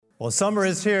Well, summer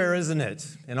is here, isn't it?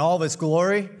 In all of its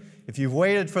glory. If you've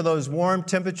waited for those warm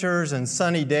temperatures and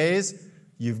sunny days,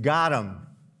 you've got them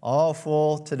all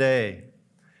full today.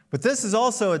 But this is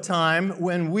also a time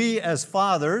when we as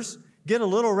fathers get a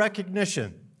little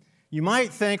recognition. You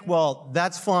might think, well,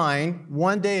 that's fine.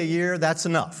 One day a year, that's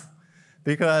enough.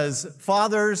 Because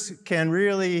fathers can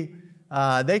really,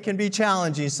 they can be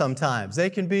challenging sometimes. They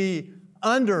can be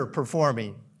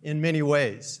underperforming in many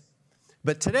ways.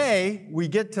 But today, we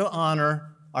get to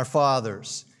honor our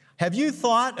fathers. Have you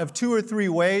thought of 2 or 3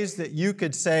 ways that you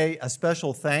could say a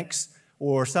special thanks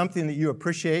or something that you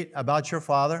appreciate about your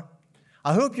father?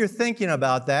 I hope you're thinking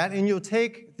about that and you'll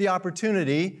take the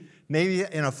opportunity, maybe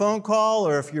in a phone call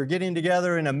or if you're getting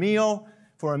together in a meal,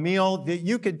 that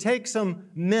you could take some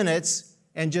minutes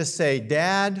and just say,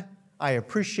 Dad, I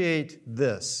appreciate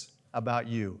this about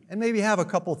you. And maybe have a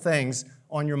couple things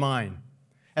on your mind.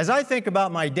 As I think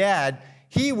about my dad,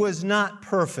 he was not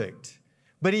perfect,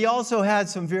 but he also had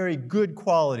some very good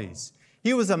qualities.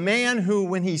 He was a man who,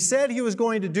 when he said he was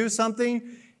going to do something,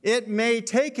 it may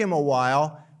take him a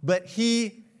while, but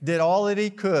he did all that he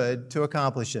could to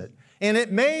accomplish it. And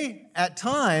it may, at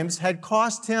times, had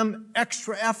cost him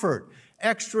extra effort,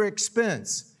 extra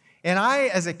expense. And I,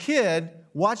 as a kid,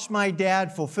 watched my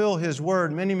dad fulfill his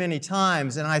word many, many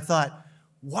times, and I thought,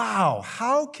 wow,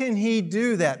 how can he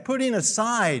do that? Putting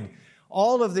aside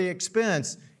all of the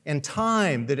expense and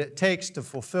time that it takes to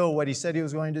fulfill what he said he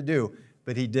was going to do,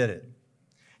 but he did it.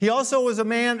 He also was a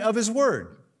man of his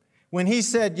word. When he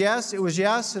said yes, it was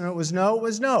yes, and it was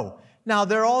no. Now,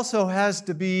 there also has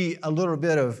to be a little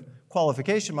bit of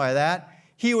qualification by that.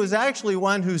 He was actually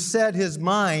one who said his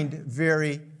mind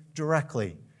very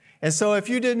directly. And so if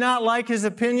you did not like his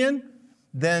opinion,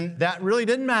 then that really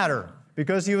didn't matter,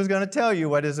 because he was going to tell you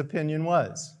what his opinion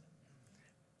was.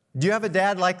 Do you have a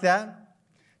dad like that?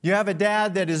 Do you have a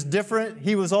dad that is different?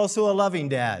 He was also a loving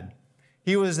dad.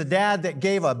 He was a dad that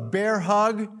gave a bear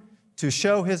hug to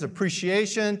show his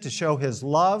appreciation, to show his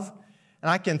love. And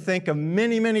I can think of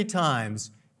many, many times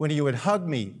when he would hug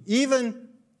me, even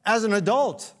as an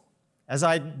adult. As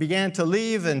I began to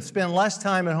leave and spend less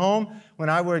time at home,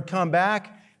 when I would come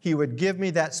back, he would give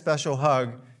me that special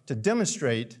hug to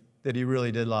demonstrate that he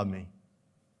really did love me.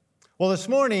 Well, this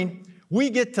morning,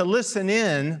 we get to listen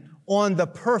in on the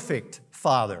perfect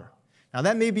father. Now,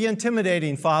 that may be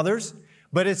intimidating, fathers,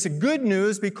 but it's a good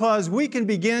news because we can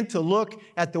begin to look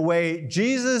at the way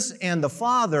Jesus and the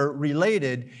Father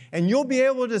related, and you'll be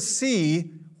able to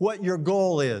see what your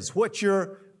goal is, what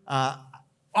your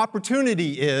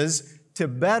opportunity is to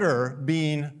better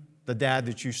being the dad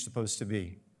that you're supposed to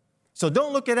be. So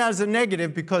don't look at it as a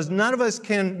negative, because none of us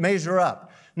can measure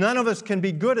up. None of us can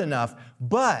be good enough,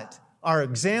 but our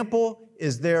example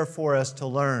is there for us to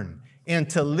learn and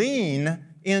to lean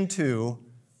into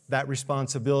that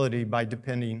responsibility by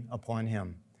depending upon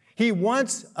Him. He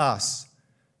wants us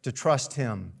to trust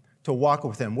Him, to walk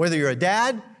with Him. Whether you're a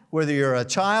dad, whether you're a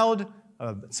child,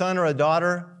 a son or a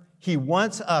daughter, He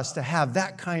wants us to have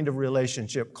that kind of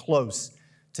relationship close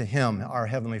to Him, our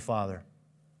Heavenly Father.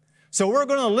 So we're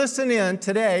going to listen in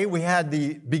today. We had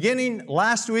the beginning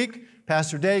last week.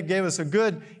 Pastor Dave gave us a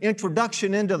good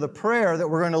introduction into the prayer that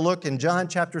we're going to look in John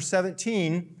chapter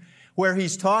 17, where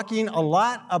he's talking a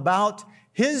lot about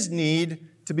his need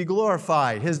to be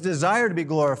glorified, his desire to be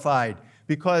glorified,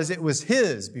 because it was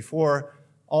his before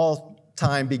all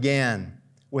time began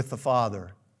with the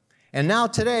Father. And now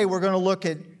today we're going to look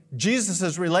at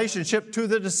Jesus' relationship to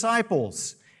the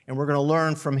disciples, and we're going to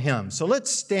learn from him. So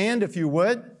let's stand, if you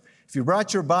would. If you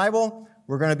brought your Bible,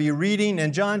 we're going to be reading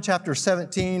in John chapter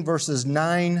 17, verses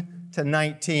 9 to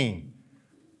 19.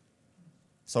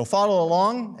 So follow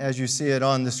along as you see it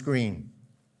on the screen.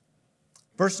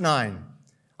 Verse 9,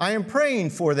 I am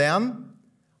praying for them.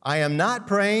 I am not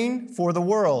praying for the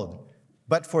world,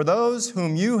 but for those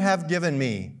whom you have given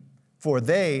me, for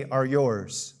they are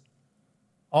yours.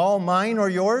 All mine are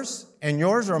yours, and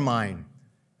yours are mine,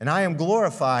 and I am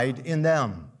glorified in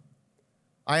them.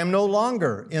 I am no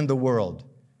longer in the world,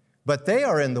 but they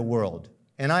are in the world,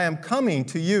 and I am coming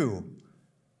to you.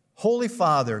 Holy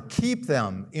Father, keep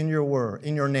them in your word,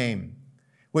 in your name,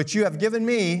 which you have given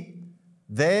me,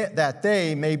 that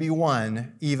they may be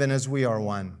one, even as we are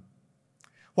one.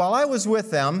 While I was with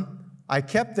them, I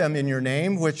kept them in your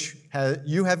name, which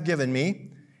you have given me,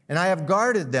 and I have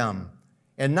guarded them,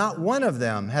 and not one of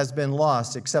them has been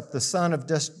lost except the son of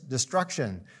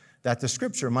destruction, that the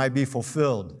scripture might be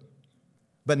fulfilled.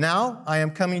 But now I am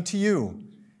coming to you,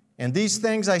 and these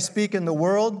things I speak in the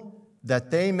world, that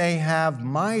they may have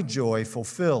my joy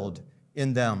fulfilled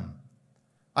in them.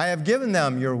 I have given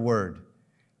them your word,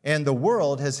 and the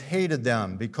world has hated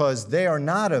them, because they are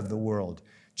not of the world,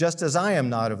 just as I am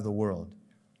not of the world.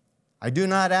 I do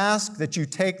not ask that you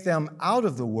take them out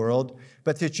of the world,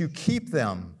 but that you keep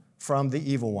them from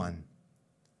the evil one.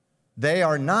 They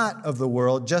are not of the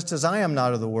world, just as I am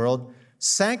not of the world.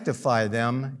 Sanctify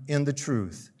them in the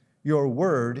truth. Your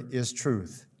word is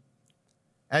truth.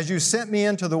 As you sent me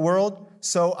into the world,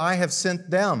 so I have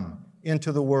sent them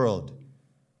into the world.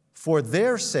 For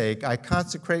their sake I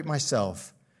consecrate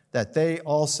myself, that they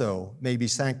also may be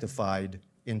sanctified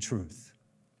in truth.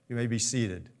 You may be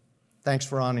seated. Thanks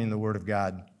for honoring the Word of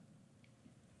God.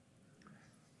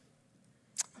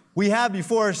 We have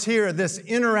before us here this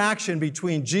interaction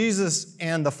between Jesus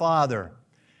and the Father.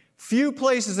 Few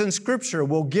places in Scripture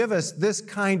will give us this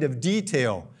kind of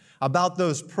detail about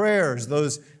those prayers,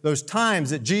 those times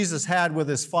that Jesus had with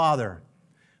His Father.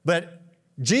 But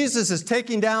Jesus is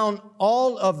taking down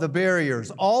all of the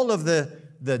barriers, all of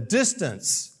the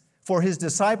distance for His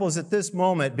disciples at this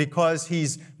moment, because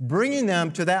He's bringing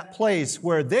them to that place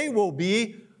where they will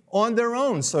be on their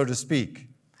own, so to speak.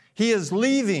 He is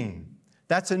leaving.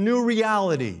 That's a new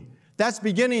reality. That's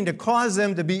beginning to cause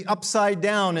them to be upside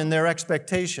down in their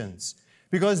expectations,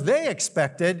 because they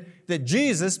expected that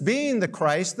Jesus, being the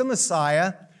Christ, the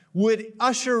Messiah, would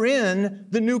usher in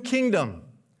the new kingdom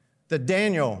that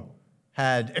Daniel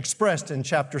had expressed in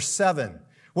chapter 7,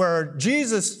 where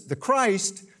Jesus, the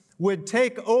Christ, would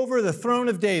take over the throne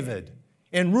of David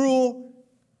and rule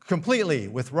completely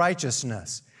with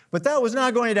righteousness. But that was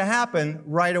not going to happen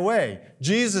right away.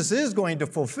 Jesus is going to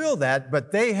fulfill that,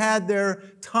 but they had their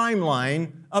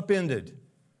timeline upended,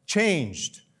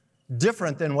 changed,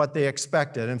 different than what they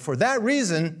expected. And for that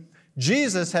reason,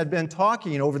 Jesus had been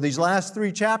talking over these last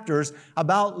 3 chapters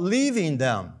about leaving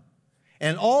them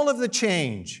and all of the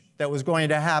change that was going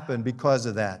to happen because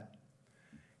of that.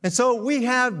 And so we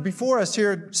have before us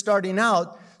here, starting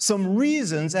out, some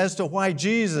reasons as to why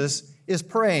Jesus is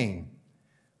praying.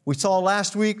 We saw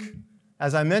last week,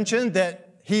 as I mentioned,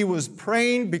 that He was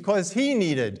praying because He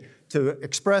needed to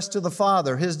express to the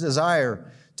Father His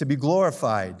desire to be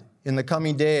glorified in the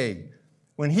coming day,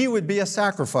 when He would be a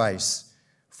sacrifice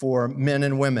for men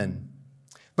and women.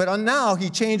 But now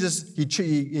He changes,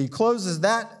 He closes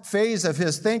that phase of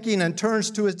His thinking and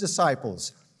turns to His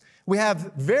disciples. We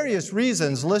have various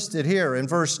reasons listed here. In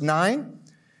verse 9,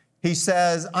 He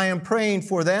says, I am praying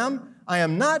for them. I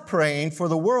am not praying for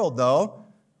the world, though,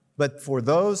 but for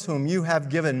those whom you have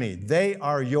given me. They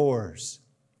are yours.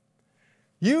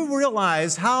 You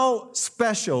realize how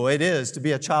special it is to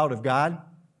be a child of God?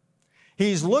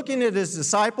 He's looking at His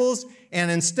disciples, and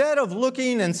instead of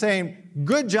looking and saying,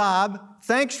 good job,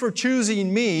 thanks for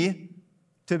choosing me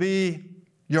to be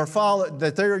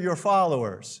that they're your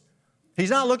followers. He's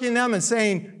not looking at them and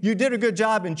saying, you did a good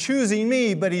job in choosing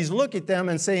me, but He's looking at them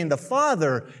and saying, the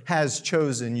Father has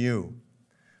chosen you.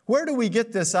 Where do we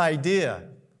get this idea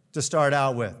to start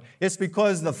out with? It's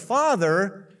because the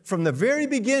Father, from the very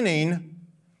beginning,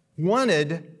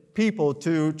 wanted people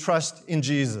to trust in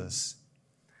Jesus.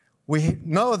 We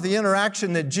know of the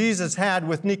interaction that Jesus had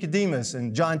with Nicodemus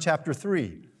in John chapter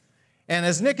 3. And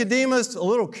as Nicodemus, a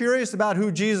little curious about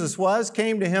who Jesus was,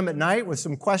 came to Him at night with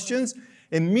some questions,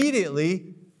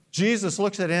 immediately, Jesus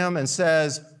looks at him and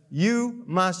says, you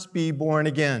must be born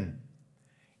again.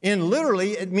 And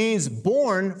literally, it means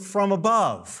born from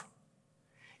above.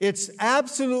 It's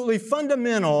absolutely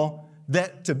fundamental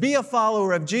that to be a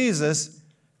follower of Jesus,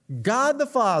 God the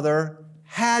Father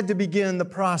had to begin the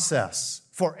process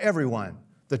for everyone.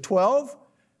 The 12,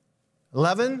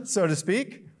 11, so to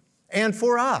speak, and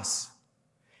for us.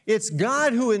 It's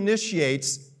God who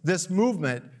initiates this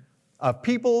movement of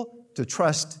people to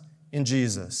trust in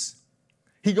Jesus.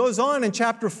 He goes on in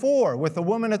chapter 4 with the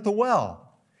woman at the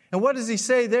well. And what does He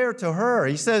say there to her?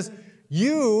 He says,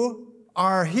 you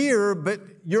are here, but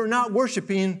you're not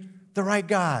worshiping the right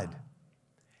God.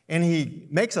 And He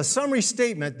makes a summary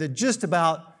statement that just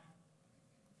about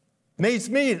makes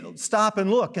me stop and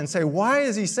look and say, why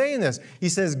is He saying this? He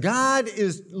says, God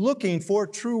is looking for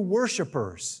true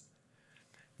worshipers.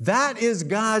 That is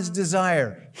God's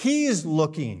desire. He's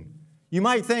looking. You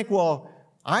might think, well,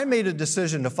 I made a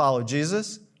decision to follow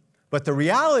Jesus, but the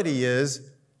reality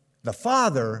is the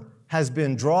Father has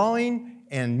been drawing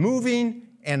and moving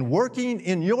and working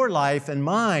in your life and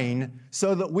mine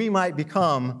so that we might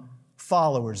become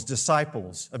followers,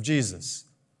 disciples of Jesus.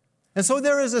 And so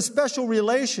there is a special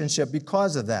relationship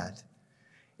because of that.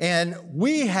 And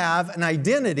we have an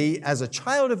identity as a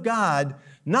child of God,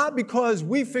 not because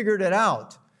we figured it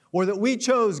out or that we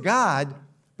chose God,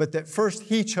 but that first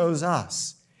He chose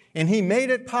us. And He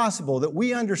made it possible that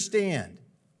we understand.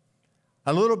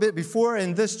 A little bit before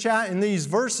in these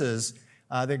verses,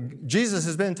 that Jesus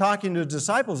has been talking to the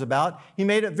disciples about, he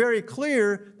made it very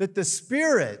clear that the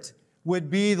Spirit would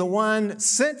be the one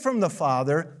sent from the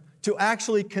Father to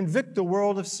actually convict the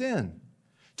world of sin,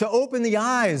 to open the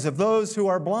eyes of those who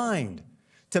are blind,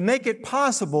 to make it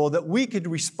possible that we could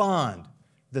respond,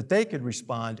 that they could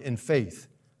respond in faith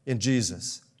in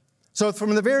Jesus. So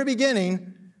from the very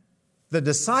beginning, the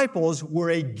disciples were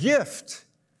a gift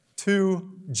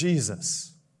to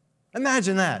Jesus.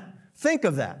 Imagine that. Think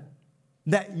of that.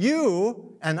 That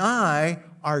you and I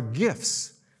are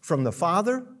gifts from the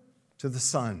Father to the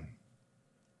Son.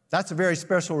 That's a very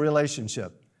special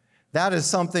relationship. That is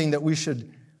something that we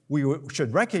should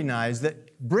recognize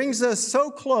that brings us so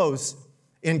close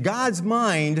in God's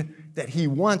mind that He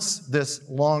wants this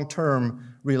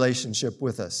long-term relationship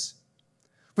with us.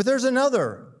 But there's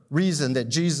another reason that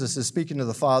Jesus is speaking to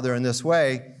the Father in this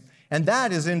way, and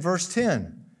that is in verse 10.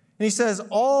 And He says,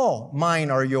 all mine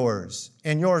are yours,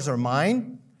 and yours are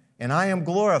mine, and I am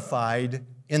glorified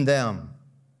in them.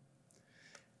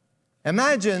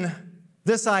 Imagine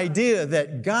this idea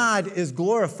that God is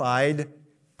glorified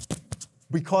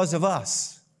because of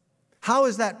us. How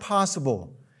is that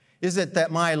possible? Is it that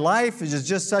my life is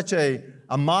just such a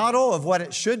model of what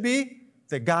it should be,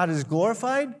 that God is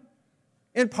glorified?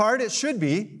 In part, it should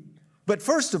be. But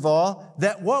first of all,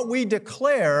 that what we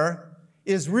declare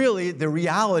is really the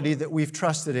reality that we've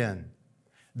trusted in.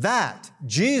 That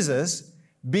Jesus,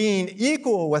 being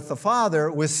equal with the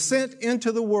Father, was sent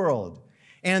into the world,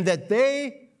 and that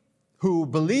they who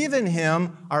believe in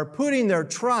Him are putting their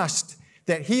trust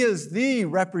that He is the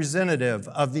representative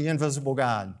of the invisible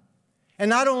God. And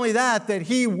not only that, that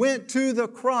He went to the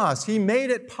cross. He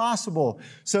made it possible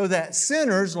so that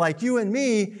sinners like you and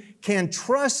me can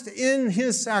trust in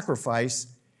His sacrifice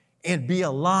and be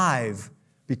alive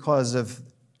because of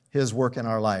His work in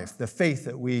our life, the faith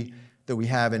that we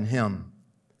have in Him.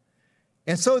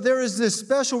 And so there is this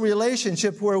special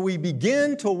relationship where we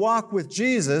begin to walk with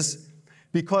Jesus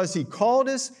because He called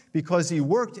us, because He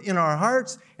worked in our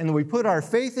hearts, and we put our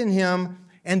faith in Him,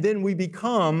 and then we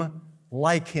become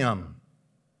like Him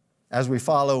as we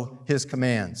follow His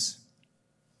commands.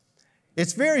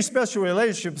 It's very special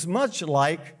relationships, much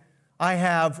like I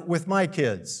have with my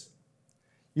kids.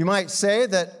 You might say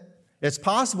that it's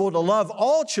possible to love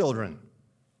all children,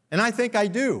 and I think I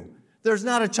do. There's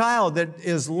not a child that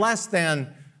is less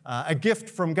than a gift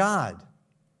from God.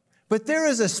 But there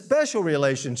is a special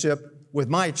relationship with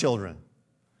my children.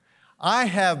 I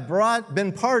have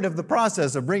been part of the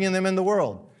process of bringing them in the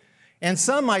world. And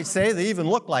some might say they even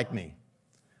look like me.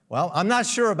 Well, I'm not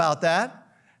sure about that,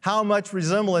 how much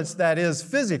resemblance that is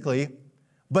physically,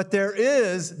 but there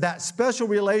is that special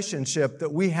relationship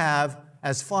that we have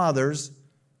as fathers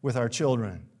with our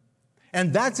children.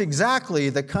 And that's exactly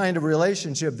the kind of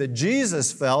relationship that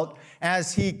Jesus felt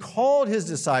as He called His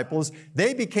disciples.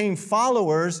 They became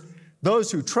followers,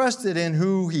 those who trusted in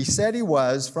who He said He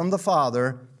was from the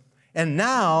Father. And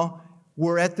now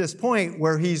we're at this point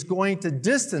where He's going to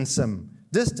distance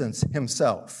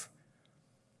Himself.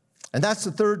 And that's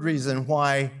the third reason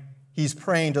why He's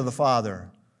praying to the Father.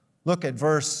 Look at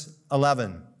verse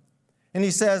 11. And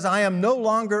He says, I am no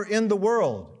longer in the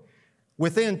world.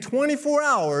 Within 24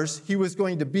 hours, He was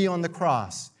going to be on the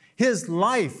cross. His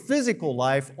life, physical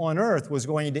life on earth, was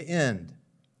going to end.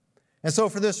 And so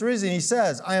for this reason, He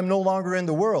says, I am no longer in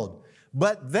the world,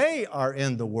 but they are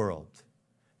in the world.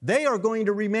 They are going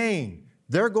to remain.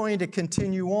 They're going to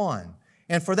continue on.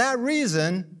 And for that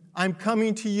reason, I'm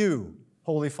coming to you,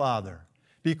 Holy Father,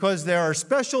 because there are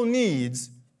special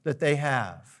needs that they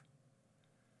have.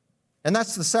 And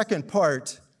that's the second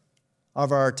part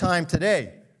of our time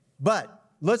today. But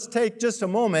let's take just a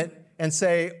moment and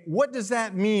say, what does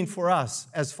that mean for us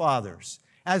as fathers?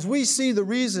 As we see the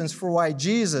reasons for why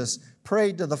Jesus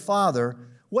prayed to the Father,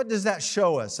 what does that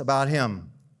show us about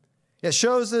Him? It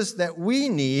shows us that we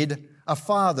need a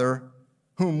Father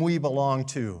whom we belong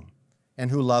to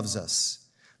and who loves us.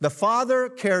 The Father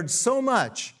cared so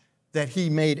much that He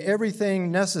made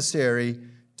everything necessary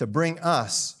to bring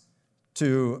us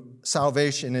to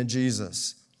salvation in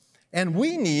Jesus. And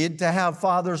we need to have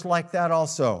fathers like that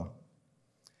also.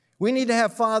 We need to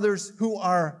have fathers who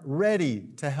are ready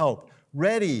to help,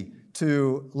 ready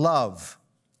to love.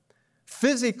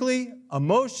 Physically,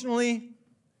 emotionally,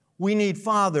 we need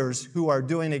fathers who are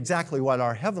doing exactly what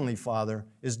our Heavenly Father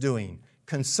is doing,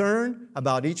 concerned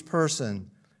about each person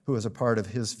who is a part of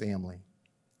His family.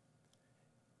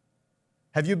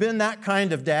 Have you been that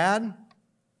kind of dad?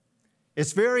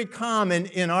 It's very common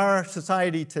in our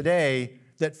society today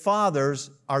that fathers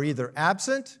are either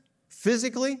absent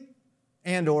physically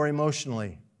and or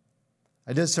emotionally.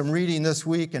 I did some reading this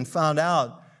week and found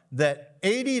out that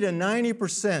 80 to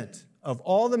 90% of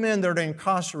all the men that are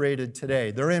incarcerated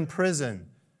today, they're in prison.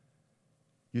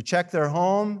 You check their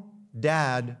home,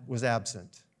 dad was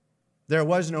absent. There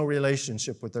was no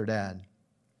relationship with their dad.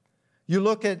 You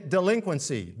look at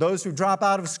delinquency, those who drop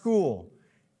out of school.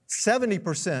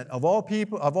 70% of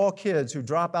all kids who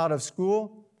drop out of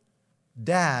school,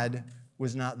 dad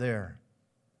was not there.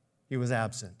 He was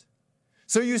absent.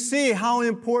 So you see how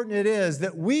important it is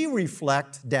that we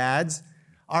reflect, dads,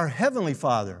 our Heavenly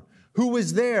Father, who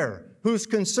was there, who's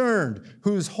concerned,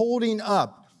 who's holding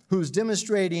up, who's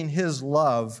demonstrating His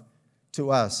love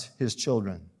to us, His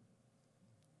children.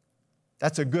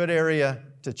 That's a good area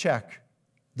to check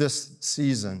this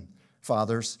season,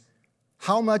 fathers.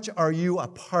 How much are you a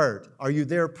part? Are you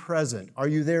there present? Are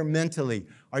you there mentally?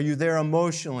 Are you there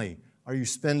emotionally? Are you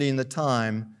spending the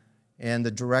time and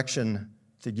the direction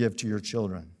to give to your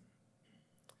children?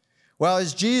 Well,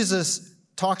 as Jesus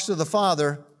talks to the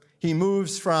Father, He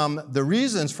moves from the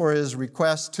reasons for His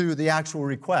request to the actual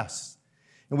requests.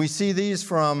 And we see these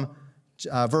from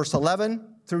verse 11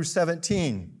 through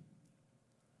 17.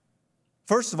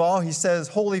 First of all, He says,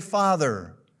 Holy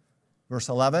Father, verse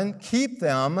 11, keep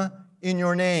them in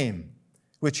your name,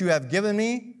 which you have given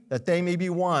me, that they may be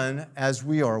one as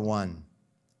we are one.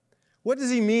 What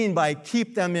does He mean by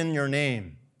keep them in your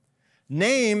name?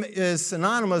 Name is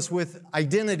synonymous with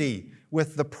identity,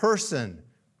 with the person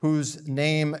whose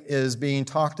name is being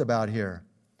talked about here.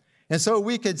 And so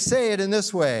we could say it in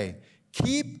this way: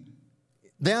 keep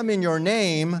them in your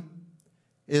name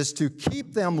is to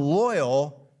keep them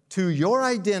loyal to your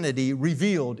identity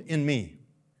revealed in me.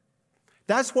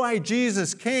 That's why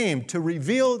Jesus came, to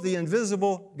reveal the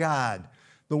invisible God,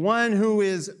 the one who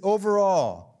is over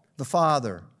all, the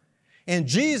Father. And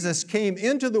Jesus came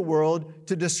into the world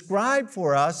to describe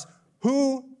for us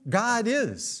who God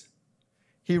is.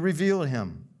 He revealed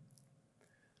Him.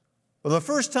 Well, the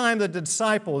first time the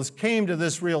disciples came to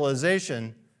this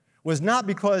realization was not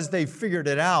because they figured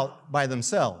it out by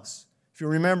themselves. If you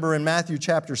remember in Matthew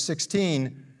chapter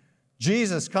 16,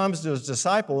 Jesus comes to His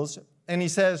disciples and He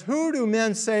says, "Who do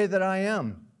men say that I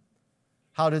am?"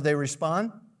 How did they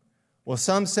respond? Well,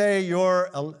 some say you're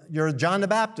John the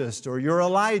Baptist, or you're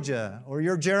Elijah, or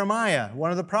you're Jeremiah,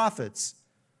 one of the prophets.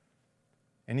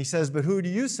 And He says, "But who do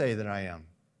you say that I am?"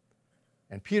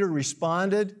 And Peter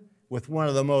responded with one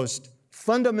of the most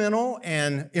fundamental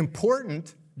and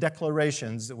important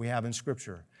declarations that we have in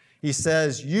Scripture. He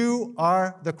says, "You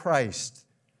are the Christ,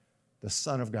 the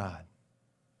Son of God."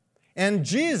 And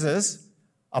Jesus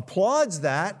applauds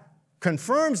that,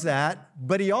 confirms that,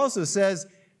 but He also says,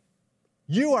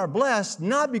 you are blessed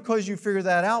not because you figured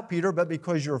that out, Peter, but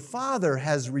because your Father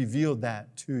has revealed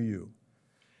that to you.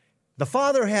 The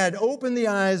Father had opened the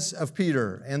eyes of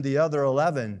Peter and the other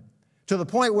 11 to the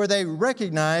point where they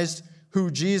recognized who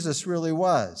Jesus really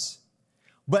was.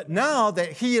 But now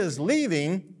that He is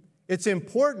leaving, it's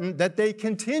important that they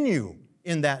continue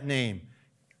in that name,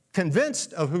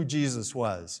 convinced of who Jesus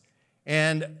was.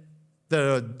 And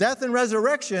the death and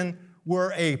resurrection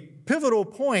were a pivotal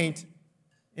point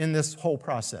in this whole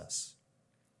process.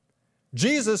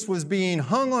 Jesus was being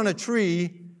hung on a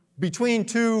tree between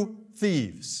two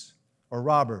thieves or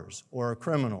robbers or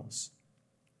criminals.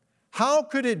 How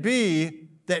could it be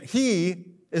that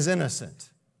He is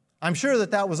innocent? I'm sure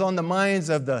that that was on the minds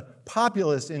of the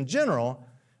populace in general,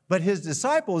 but His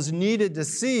disciples needed to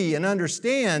see and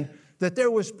understand that there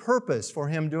was purpose for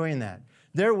Him doing that.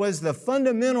 There was the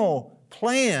fundamental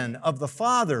plan of the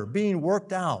Father being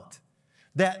worked out,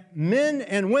 that men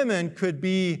and women could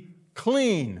be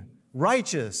clean,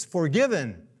 righteous,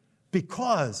 forgiven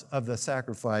because of the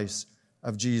sacrifice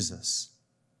of Jesus.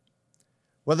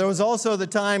 Well, there was also the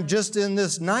time just in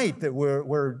this night that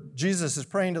where Jesus is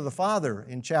praying to the Father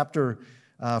in chapter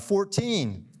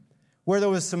 14, where there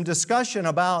was some discussion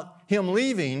about Him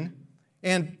leaving,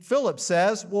 and Philip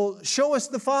says, "Well, show us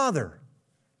the Father,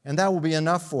 and that will be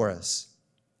enough for us."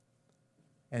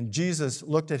 And Jesus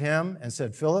looked at him and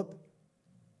said, "Philip,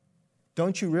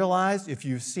 don't you realize if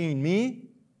you've seen me,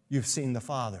 you've seen the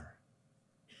Father?"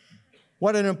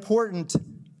 What an important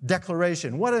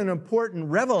declaration. What an important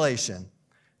revelation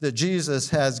that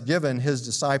Jesus has given His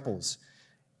disciples.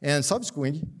 And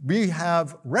subsequently, we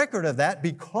have record of that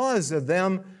because of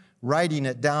them writing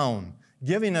it down,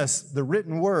 giving us the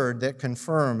written word that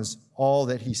confirms all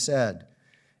that He said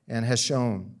and has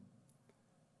shown.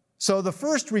 So the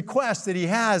first request that He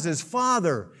has is,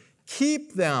 "Father,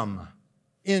 keep them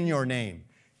in your name."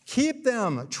 Keep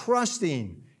them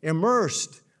trusting,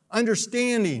 immersed,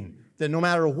 understanding that no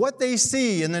matter what they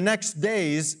see in the next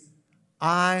days,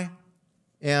 I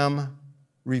am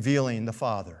revealing the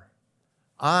Father.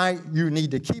 You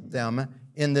need to keep them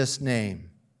in this name.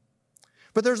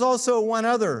 But there's also one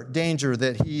other danger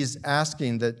that he's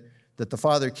asking that the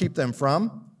Father keep them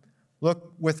from.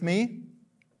 Look with me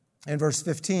in verse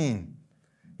 15.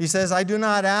 He says, I do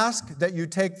not ask that you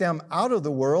take them out of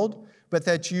the world, but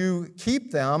that you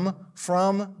keep them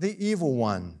from the evil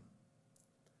one.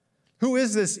 Who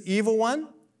is this evil one?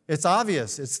 It's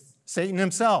obvious. It's Satan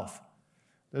himself.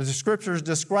 The scriptures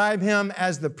describe him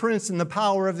as the prince and the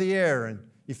power of the air in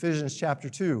Ephesians chapter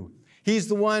 2. He's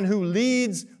the one who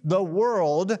leads the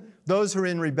world. Those who are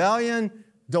in rebellion,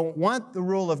 don't want the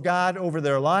rule of God over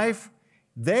their life.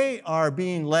 They are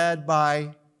being led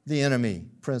by the enemy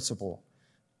principle.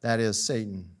 That is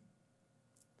Satan.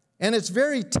 And it's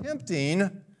very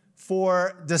tempting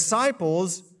for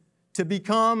disciples to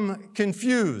become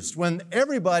confused. When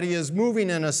everybody is moving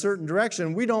in a certain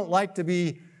direction, we don't like to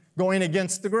be going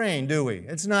against the grain, do we?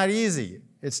 It's not easy.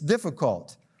 It's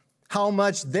difficult. How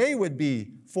much they would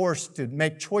be forced to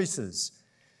make choices.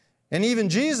 And even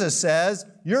Jesus says,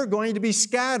 you're going to be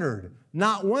scattered.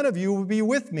 Not one of you will be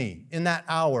with me in that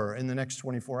hour, in the next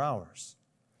 24 hours.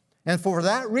 And for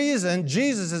that reason,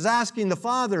 Jesus is asking the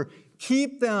Father,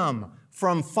 keep them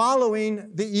from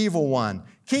following the evil one.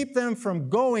 Keep them from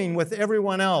going with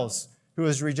everyone else who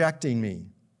is rejecting me.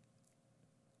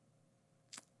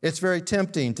 It's very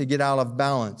tempting to get out of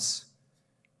balance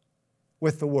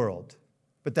with the world.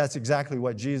 But that's exactly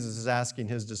what Jesus is asking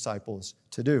his disciples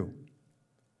to do.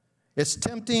 It's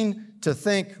tempting to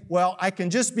think, well, I can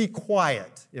just be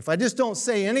quiet. If I just don't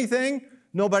say anything,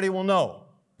 nobody will know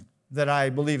that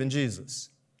I believe in Jesus.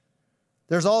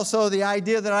 There's also the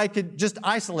idea that I could just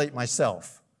isolate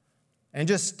myself and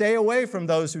just stay away from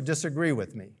those who disagree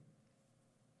with me.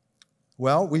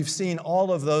 Well, we've seen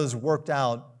all of those worked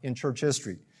out in church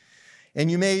history.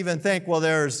 And you may even think, well,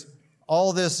 there's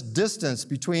all this distance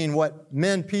between what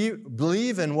men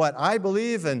believe and what I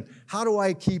believe, and how do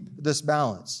I keep this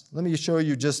balance? Let me show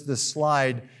you just this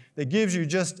slide that gives you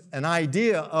just an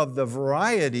idea of the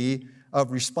variety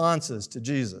of responses to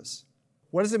Jesus.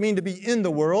 What does it mean to be in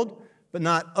the world, but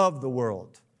not of the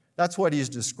world? That's what he's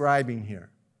describing here.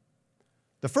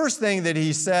 The first thing that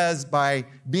he says by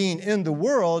being in the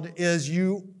world is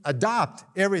you adopt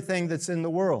everything that's in the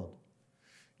world.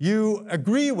 You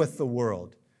agree with the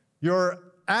world.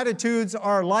 Your attitudes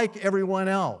are like everyone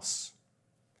else.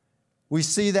 We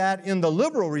see that in the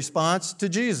liberal response to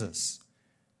Jesus.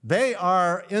 They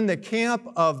are in the camp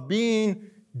of being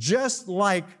just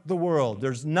like the world.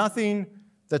 There's nothing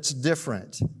that's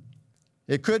different.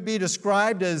 It could be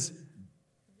described as,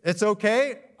 it's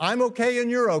okay, I'm okay,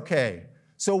 and you're okay.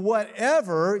 So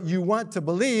whatever you want to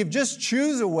believe, just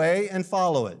choose a way and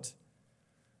follow it.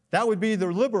 That would be the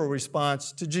liberal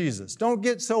response to Jesus. Don't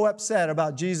get so upset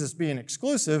about Jesus being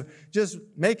exclusive. Just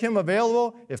make him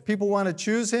available. If people want to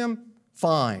choose him,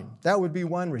 fine. That would be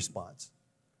one response.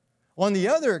 On the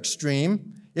other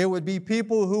extreme, it would be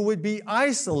people who would be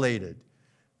isolated,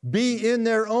 be in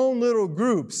their own little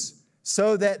groups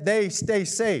so that they stay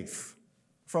safe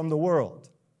from the world.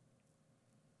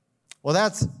 Well,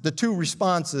 that's the two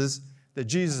responses that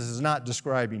Jesus is not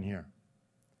describing here.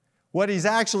 What he's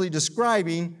actually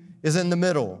describing is in the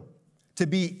middle, to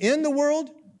be in the world,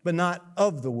 but not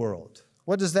of the world.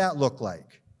 What does that look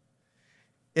like?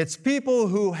 It's people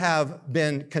who have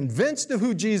been convinced of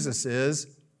who Jesus is,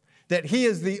 that he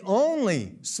is the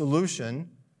only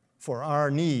solution for our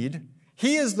need.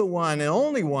 He is the one and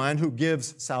only one who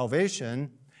gives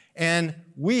salvation, and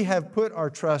we have put our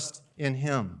trust in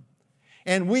him.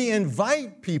 And we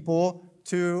invite people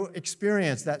to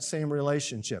experience that same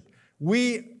relationship.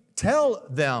 We tell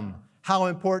them how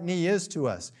important he is to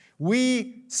us.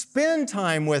 We spend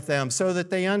time with them so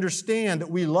that they understand that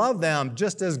we love them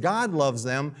just as God loves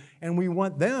them, and we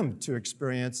want them to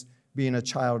experience being a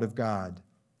child of God.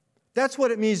 That's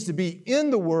what it means to be in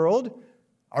the world,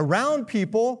 around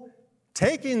people,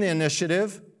 taking the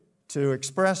initiative to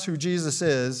express who Jesus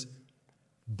is,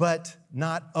 but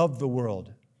not of the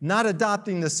world, not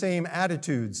adopting the same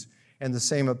attitudes and the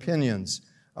same opinions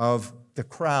of the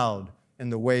crowd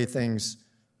and the way things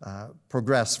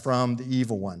progress from the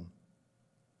evil one.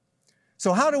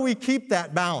 So how do we keep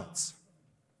that balance?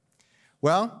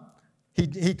 Well,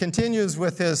 he continues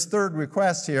with his third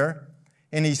request here,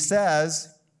 and he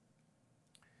says,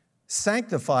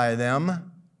 sanctify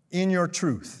them in your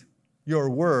truth. Your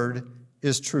word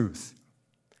is truth.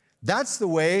 That's the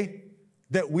way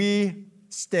that we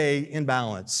stay in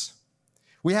balance.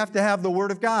 We have to have the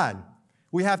Word of God.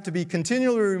 We have to be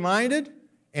continually reminded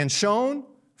and shown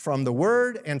from the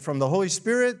Word and from the Holy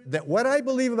Spirit that what I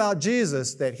believe about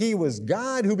Jesus, that he was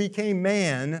God who became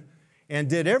man and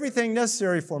did everything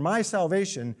necessary for my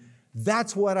salvation,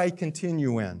 that's what I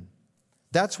continue in.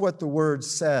 That's what the Word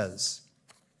says.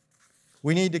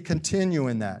 We need to continue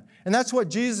in that. And that's what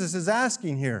Jesus is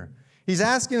asking here. He's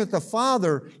asking that the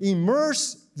Father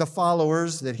immerse the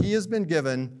followers that He has been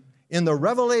given in the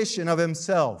revelation of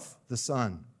Himself, the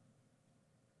Son.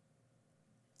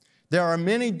 There are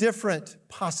many different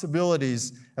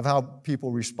possibilities of how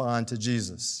people respond to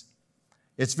Jesus.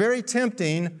 It's very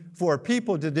tempting for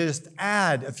people to just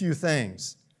add a few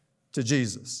things to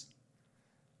Jesus.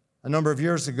 A number of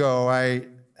years ago, I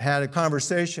had a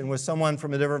conversation with someone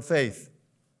from a different faith.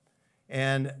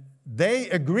 And they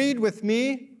agreed with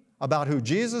me about who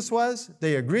Jesus was.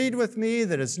 They agreed with me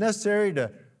that it's necessary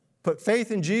to put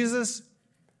faith in Jesus.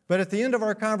 But at the end of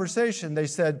our conversation, they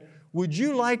said, would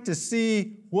you like to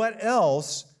see what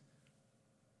else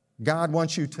God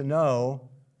wants you to know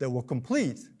that will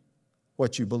complete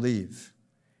what you believe?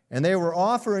 And they were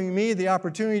offering me the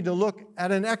opportunity to look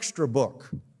at an extra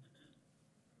book.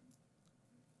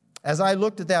 As I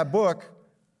looked at that book,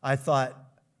 I thought,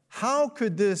 how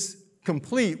could this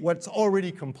complete what's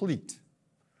already complete?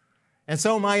 And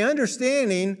so my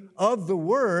understanding of the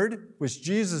Word, which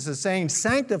Jesus is saying,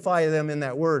 sanctify them in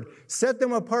that Word, set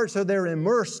them apart so they're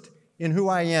immersed in who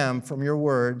I am from your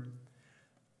Word,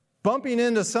 bumping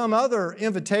into some other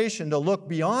invitation to look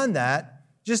beyond that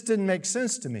just didn't make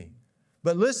sense to me.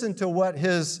 But listen to what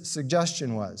his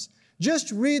suggestion was.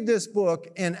 Just read this book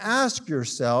and ask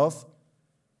yourself,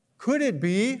 could it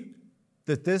be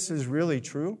that this is really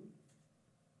true?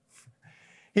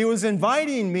 He was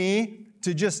inviting me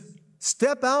to just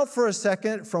step out for a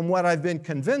second from what I've been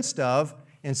convinced of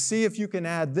and see if you can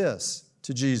add this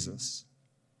to Jesus,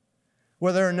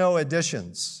 where there are no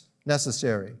additions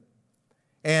necessary.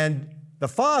 And the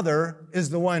Father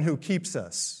is the one who keeps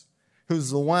us,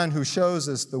 who's the one who shows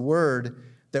us the Word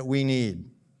that we need.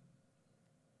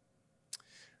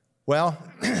 Well,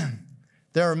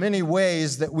 there are many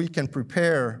ways that we can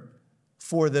prepare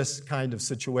for this kind of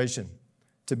situation,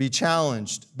 to be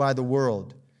challenged by the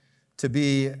world, to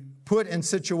be put in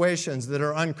situations that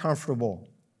are uncomfortable.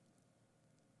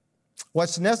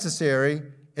 What's necessary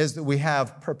is that we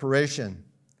have preparation,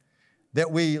 that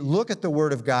we look at the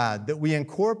Word of God, that we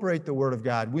incorporate the Word of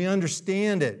God, we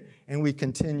understand it, and we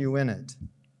continue in it.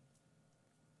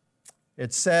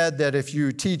 It's said that if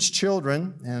you teach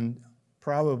children, and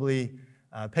probably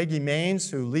Peggy Maines,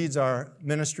 who leads our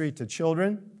ministry to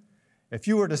children, if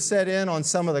you were to set in on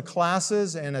some of the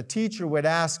classes and a teacher would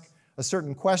ask a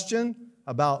certain question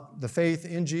about the faith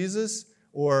in Jesus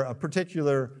or a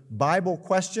particular Bible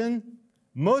question,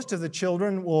 most of the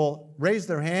children will raise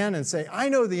their hand and say, I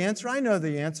know the answer, I know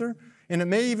the answer. And it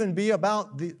may even be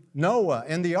about Noah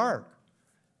and the ark.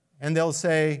 And they'll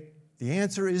say, the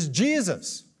answer is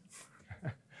Jesus.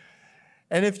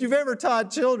 And if you've ever taught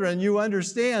children, you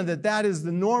understand that that is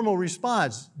the normal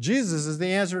response. Jesus is the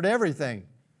answer to everything.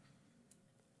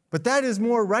 But that is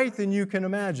more right than you can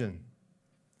imagine.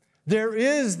 There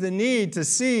is the need to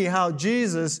see how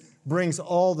Jesus brings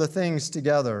all the things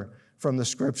together from the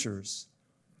Scriptures.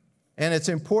 And it's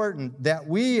important that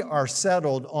we are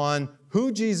settled on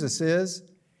who Jesus is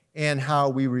and how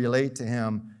we relate to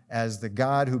Him as the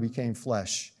God who became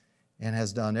flesh and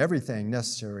has done everything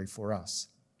necessary for us.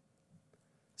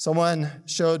 Someone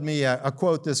showed me a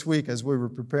quote this week as we were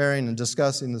preparing and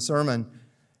discussing the sermon.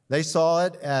 They saw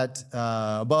it at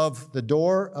above the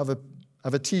door of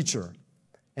a teacher.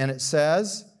 And it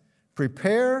says,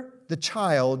 prepare the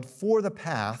child for the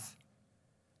path,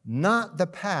 not the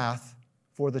path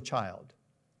for the child.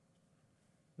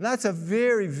 And that's a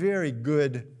very, very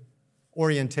good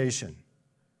orientation.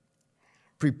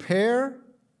 Prepare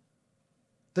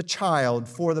the child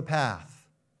for the path,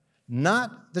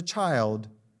 not the child,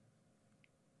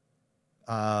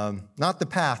 not the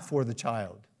path for the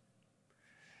child.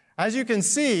 As you can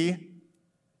see,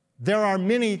 there are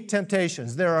many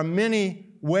temptations. There are many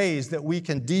ways that we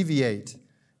can deviate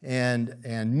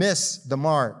and miss the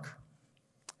mark.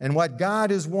 And what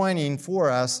God is wanting for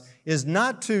us is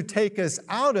not to take us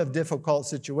out of difficult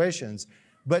situations,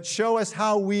 but show us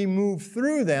how we move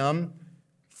through them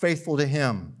faithful to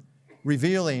Him,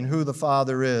 revealing who the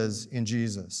Father is in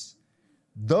Jesus.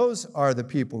 Those are the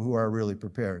people who are really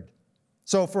prepared.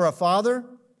 So for a father,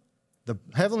 the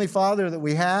Heavenly Father that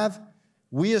we have,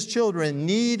 we as children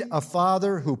need a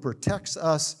Father who protects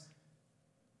us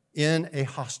in a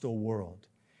hostile world.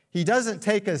 He doesn't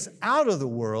take us out of the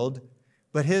world,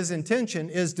 but His intention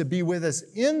is to be with us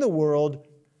in the world,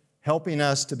 helping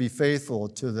us to be faithful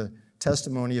to the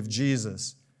testimony of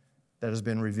Jesus that has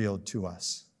been revealed to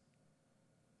us.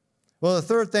 Well, the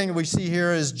third thing we see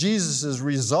here is Jesus'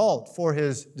 result for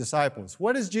His disciples.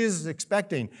 What is Jesus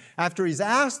expecting after He's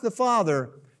asked the Father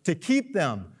to keep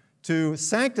them, to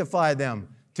sanctify them,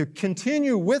 to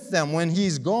continue with them when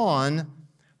he's gone.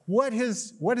 What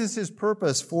is his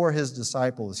purpose for his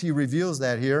disciples? He reveals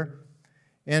that here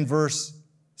in verse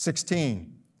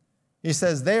 16. He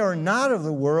says, they are not of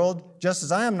the world, just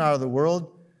as I am not of the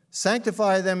world.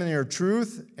 Sanctify them in your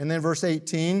truth. And then verse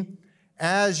 18,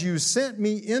 as you sent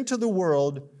me into the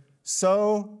world,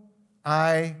 so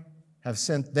I have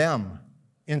sent them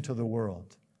into the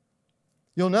world.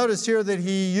 You'll notice here that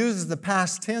he uses the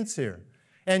past tense here.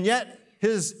 And yet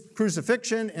his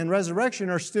crucifixion and resurrection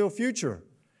are still future.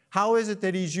 How is it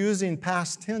that he's using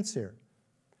past tense here?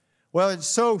 Well, it's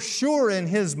so sure in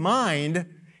his mind,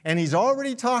 and he's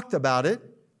already talked about it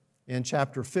in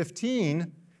chapter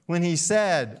 15 when he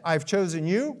said, I've chosen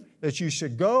you that you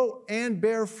should go and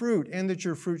bear fruit and that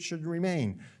your fruit should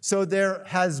remain. So there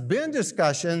has been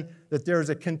discussion that there's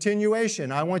a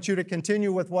continuation. I want you to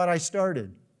continue with what I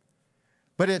started.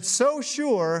 But it's so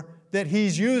sure that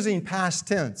he's using past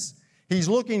tense. He's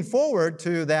looking forward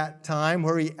to that time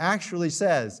where he actually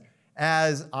says,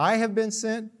 as I have been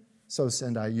sent, so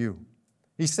send I you.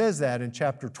 He says that in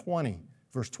chapter 20,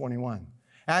 verse 21.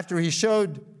 After he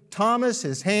showed Thomas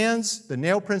his hands, the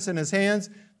nail prints in his hands,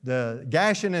 the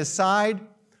gash in his side,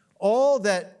 all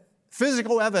that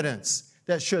physical evidence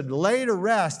that should lay to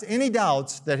rest any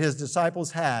doubts that his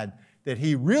disciples had, that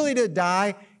he really did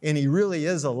die and he really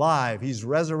is alive, he's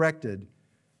resurrected.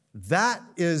 That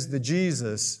is the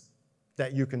Jesus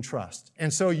that you can trust.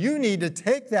 And so you need to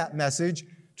take that message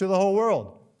to the whole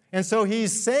world. And so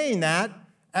he's saying that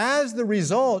as the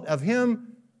result of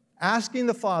him asking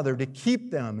the Father to keep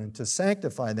them and to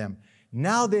sanctify them.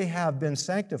 Now they have been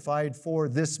sanctified for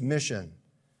this mission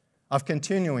of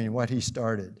continuing what he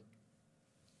started.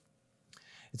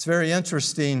 It's very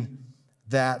interesting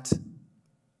that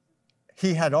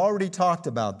he had already talked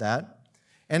about that,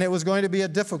 and it was going to be a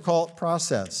difficult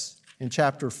process in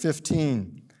chapter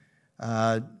 15.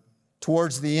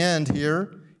 Towards the end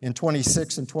here, in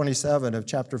 26 and 27 of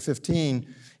chapter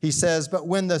 15, he says, but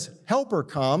when the Helper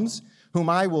comes, whom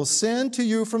I will send to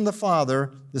you from the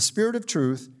Father, the Spirit of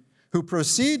truth, who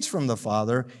proceeds from the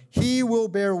Father, he will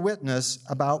bear witness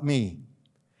about me.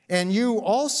 And you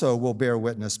also will bear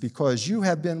witness because you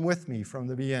have been with me from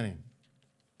the beginning.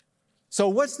 So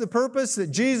what's the purpose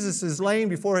that Jesus is laying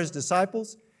before his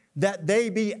disciples? That they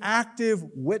be active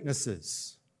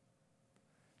witnesses.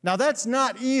 Now that's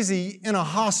not easy in a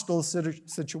hostile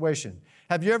situation.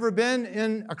 Have you ever been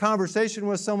in a conversation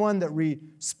with someone that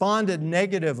responded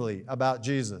negatively about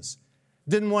Jesus?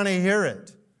 Didn't want to hear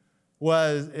it?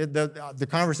 The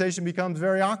conversation becomes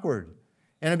very awkward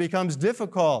and it becomes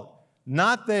difficult.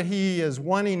 Not that he is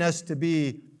wanting us to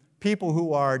be people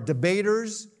who are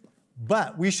debaters,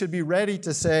 but we should be ready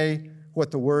to say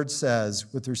what the Word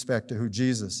says with respect to who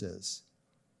Jesus is.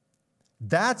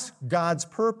 That's God's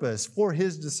purpose for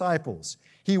his disciples.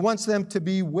 He wants them to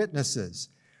be witnesses.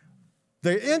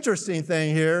 The interesting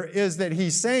thing here is that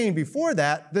he's saying before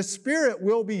that, the Spirit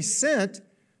will be sent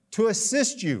to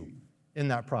assist you in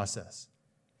that process.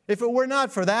 If it were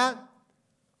not for that,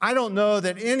 I don't know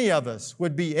that any of us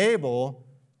would be able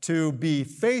to be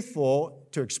faithful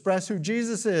to express who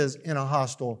Jesus is in a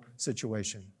hostile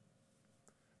situation.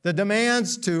 The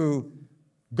demands to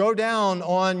go down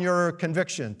on your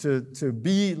conviction, to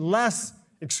be less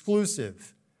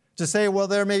exclusive, to say, well,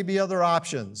 there may be other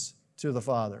options to the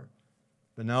Father.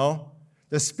 But no,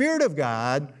 the Spirit of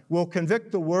God will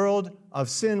convict the world of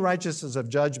sin, righteousness, of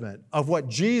judgment, of what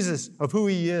Jesus, of who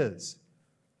he is.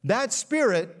 That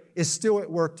Spirit is still at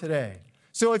work today.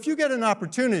 So if you get an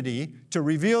opportunity to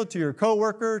reveal to your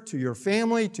coworker, to your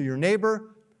family, to your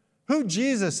neighbor, who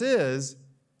Jesus is,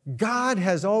 God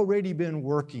has already been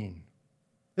working.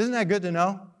 Isn't that good to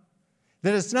know?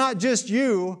 That it's not just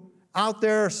you out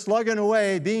there slugging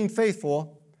away, being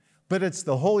faithful, but it's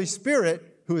the Holy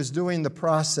Spirit who is doing the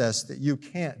process that you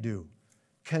can't do.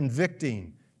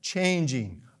 Convicting,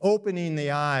 changing, opening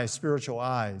the eyes, spiritual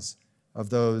eyes of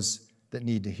those that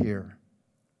need to hear.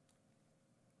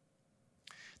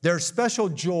 There's special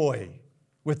joy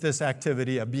with this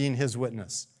activity of being his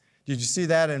witness. Did you see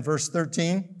that in verse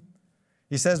 13?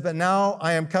 He says, but now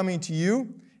I am coming to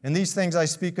you, and these things I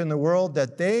speak in the world,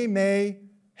 that they may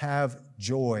have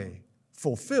joy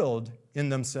fulfilled in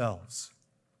themselves.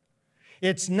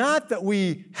 It's not that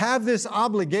we have this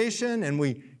obligation and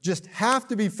we just have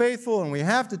to be faithful and we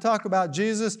have to talk about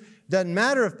Jesus. Doesn't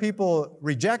matter if people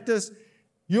reject us,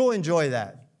 you'll enjoy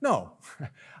that. No,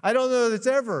 I don't know that it's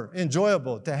ever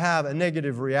enjoyable to have a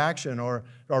negative reaction or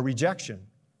rejection.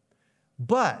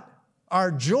 But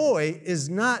our joy is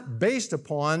not based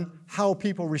upon how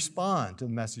people respond to the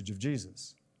message of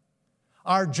Jesus.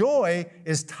 Our joy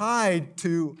is tied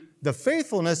to the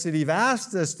faithfulness that He's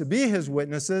asked us to be His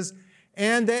witnesses,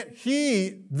 and that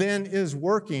He then is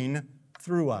working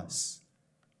through us,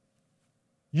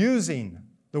 using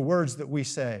the words that we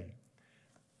say,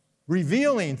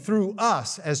 revealing through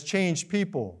us as changed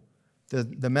people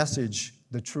the message,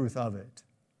 the truth of it.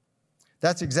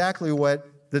 That's exactly what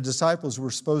the disciples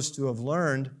were supposed to have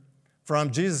learned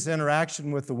from Jesus'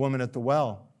 interaction with the woman at the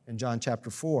well in John chapter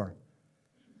 4.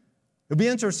 It'll be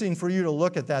interesting for you to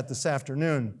look at that this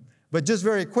afternoon. But just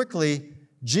very quickly,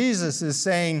 Jesus is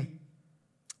saying,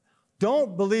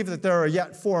 don't believe that there are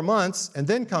yet 4 months and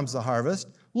then comes the harvest.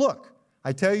 Look,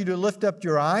 I tell you to lift up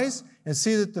your eyes and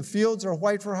see that the fields are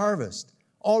white for harvest.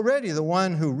 Already the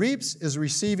one who reaps is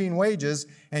receiving wages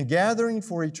and gathering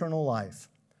for eternal life,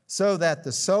 so that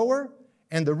the sower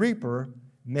and the reaper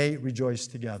may rejoice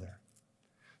together.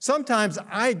 Sometimes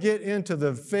I get into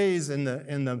the phase in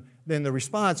the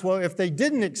response, well, if they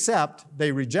didn't accept,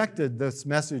 they rejected this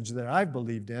message that I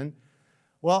believed in,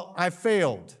 well, I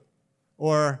failed,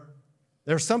 or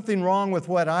there's something wrong with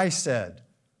what I said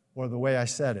or the way I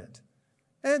said it.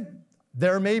 And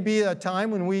there may be a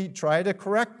time when we try to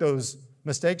correct those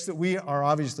mistakes that we are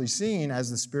obviously seeing as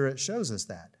the Spirit shows us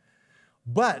that.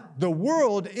 But the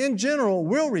world in general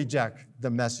will reject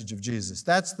the message of Jesus.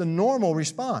 That's the normal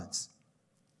response.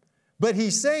 But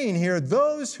He's saying here,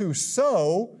 those who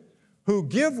sow, who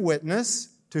give witness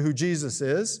to who Jesus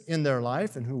is in their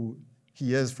life and who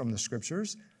He is from the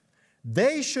Scriptures,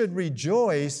 they should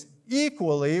rejoice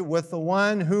equally with the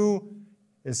one who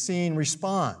is seeing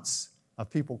response of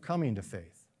people coming to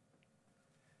faith.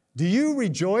 Do you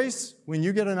rejoice when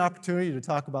you get an opportunity to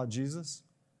talk about Jesus?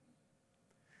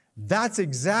 That's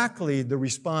exactly the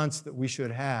response that we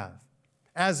should have.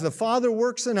 As the Father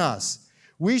works in us,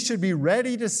 we should be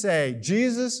ready to say,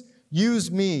 Jesus,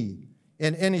 use me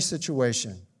in any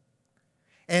situation.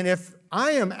 And if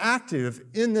I am active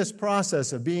in this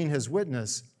process of being His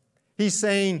witness, He's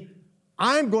saying,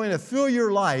 I'm going to fill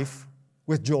your life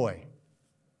with joy.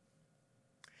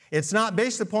 It's not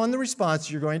based upon the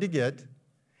response you're going to get,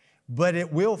 but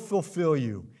it will fulfill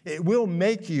you. It will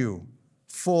make you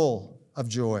full of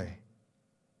joy.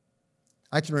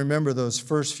 I can remember those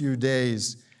first few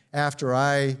days after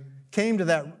I came to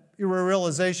that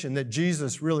realization that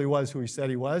Jesus really was who He said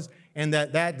He was, and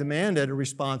that demanded a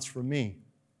response from me.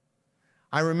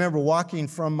 I remember walking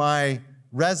from my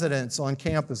residence on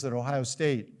campus at Ohio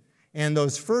State, and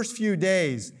those first few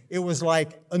days, it was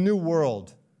like a new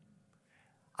world.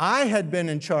 I had been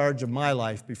in charge of my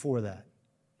life before that,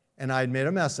 and I had made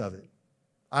a mess of it.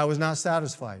 I was not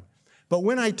satisfied. But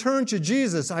when I turned to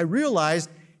Jesus, I realized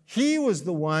He was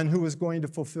the one who was going to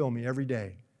fulfill me every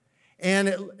day. And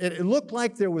it looked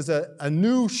like there was a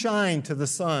new shine to the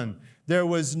sun. There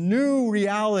was new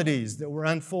realities that were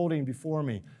unfolding before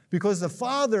me because the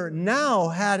Father now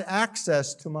had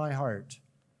access to my heart.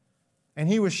 And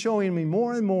He was showing me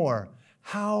more and more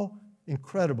how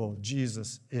incredible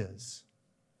Jesus is.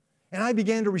 And I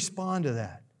began to respond to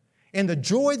that. And the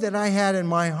joy that I had in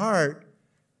my heart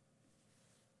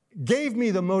gave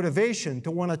me the motivation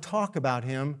to want to talk about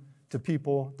Him to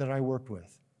people that I worked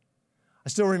with. I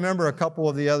still remember a couple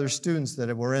of the other students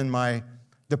that were in my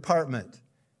department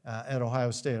at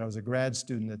Ohio State. I was a grad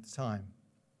student at the time.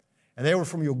 And they were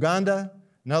from Uganda,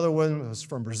 another one was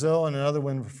from Brazil, and another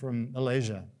one from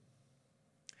Malaysia.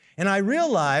 And I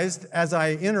realized as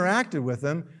I interacted with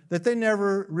them that they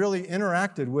never really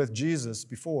interacted with Jesus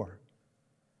before.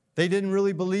 They didn't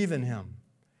really believe in Him.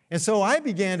 And so I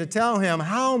began to tell him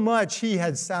how much He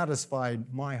had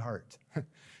satisfied my heart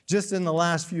just in the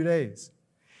last few days.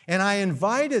 And I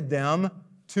invited them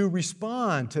to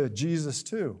respond to Jesus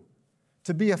too,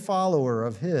 to be a follower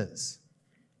of His.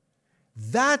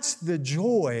 That's the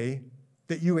joy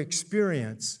that you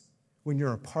experience when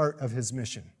you're a part of His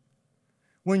mission.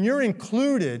 When you're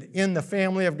included in the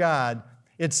family of God,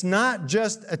 it's not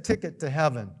just a ticket to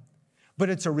heaven, but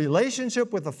it's a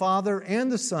relationship with the Father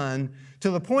and the Son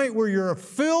to the point where you're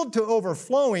filled to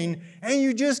overflowing and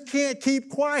you just can't keep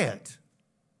quiet.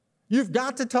 You've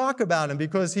got to talk about Him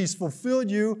because He's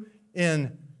fulfilled you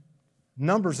in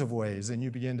numbers of ways, and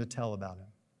you begin to tell about Him.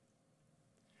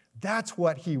 That's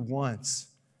what He wants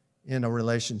in a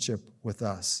relationship with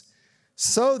us,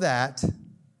 so that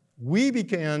we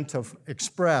begin to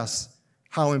express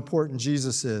how important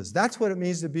Jesus is. That's what it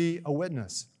means to be a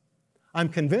witness. I'm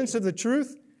convinced of the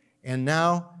truth, and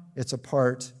now it's a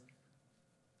part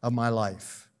of my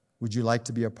life. Would you like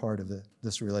to be a part of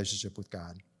this relationship with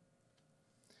God?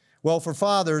 Well, for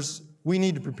fathers, we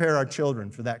need to prepare our children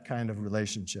for that kind of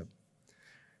relationship.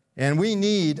 And we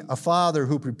need a father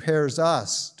who prepares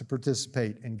us to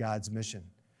participate in God's mission.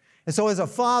 And so as a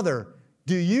father,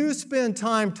 Do you spend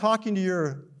time talking to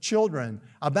your children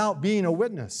about being a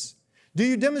witness? Do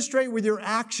you demonstrate with your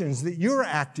actions that you're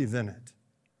active in it?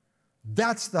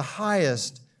 That's the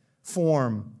highest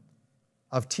form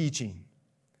of teaching.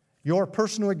 Your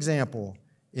personal example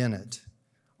in it.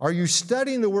 Are you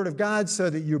studying the Word of God so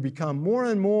that you become more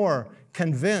and more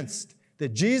convinced that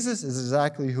Jesus is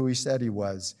exactly who He said He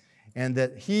was and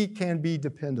that He can be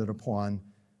depended upon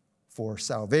for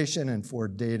salvation and for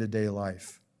day-to-day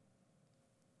life?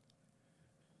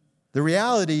 The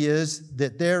reality is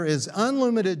that there is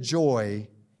unlimited joy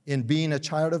in being a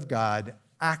child of God,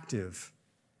 active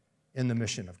in the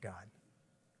mission of God.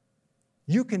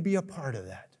 You can be a part of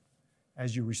that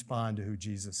as you respond to who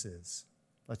Jesus is.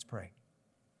 Let's pray.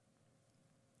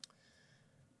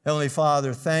 Heavenly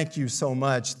Father, thank you so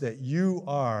much that you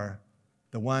are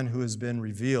the one who has been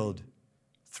revealed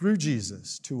through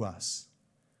Jesus to us.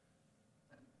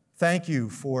 Thank you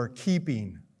for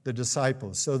keeping the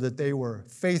disciples so that they were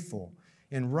faithful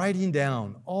in writing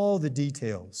down all the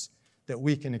details that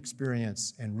we can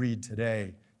experience and read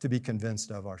today to be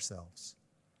convinced of ourselves.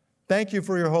 Thank you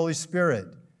for your Holy Spirit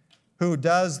who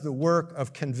does the work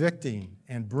of convicting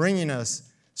and bringing us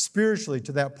spiritually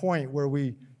to that point where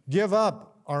we give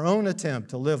up our own attempt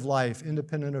to live life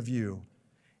independent of you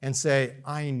and say,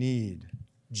 I need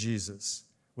Jesus.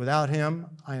 Without Him,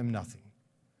 I am nothing.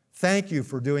 Thank you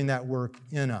for doing that work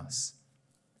in us.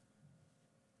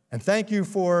 And thank you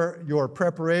for your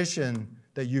preparation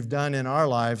that you've done in our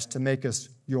lives to make us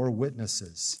your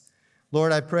witnesses.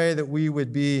 Lord, I pray that we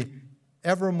would be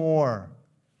ever more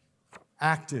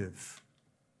active,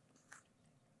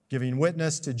 giving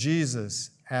witness to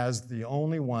Jesus as the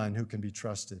only one who can be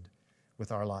trusted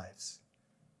with our lives.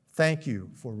 Thank you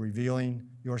for revealing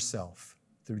yourself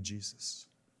through Jesus.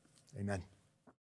 Amen.